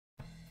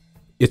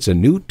It's a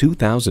new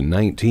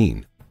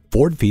 2019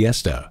 Ford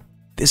Fiesta.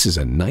 This is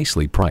a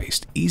nicely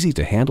priced,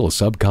 easy-to-handle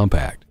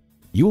subcompact.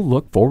 You'll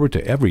look forward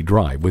to every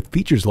drive with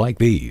features like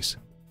these: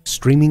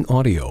 streaming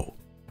audio,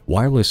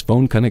 wireless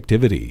phone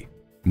connectivity,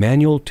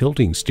 manual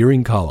tilting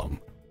steering column,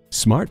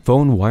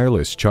 smartphone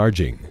wireless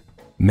charging,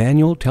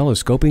 manual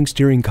telescoping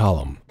steering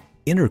column,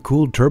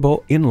 intercooled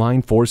turbo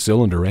inline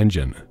 4-cylinder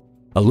engine,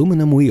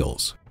 aluminum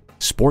wheels,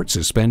 sport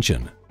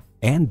suspension,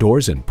 and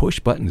doors and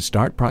push-button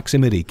start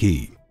proximity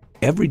key.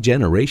 Every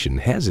generation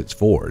has its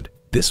Ford.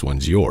 This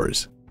one's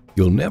yours.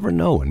 You'll never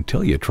know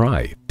until you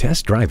try.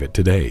 Test drive it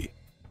today.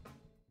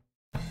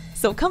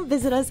 So come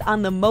visit us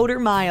on the Motor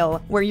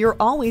Mile, where you're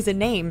always a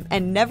name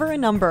and never a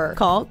number.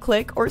 Call,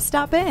 click, or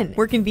stop in.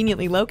 We're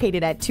conveniently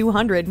located at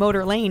 200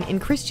 Motor Lane in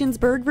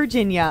Christiansburg,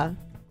 Virginia.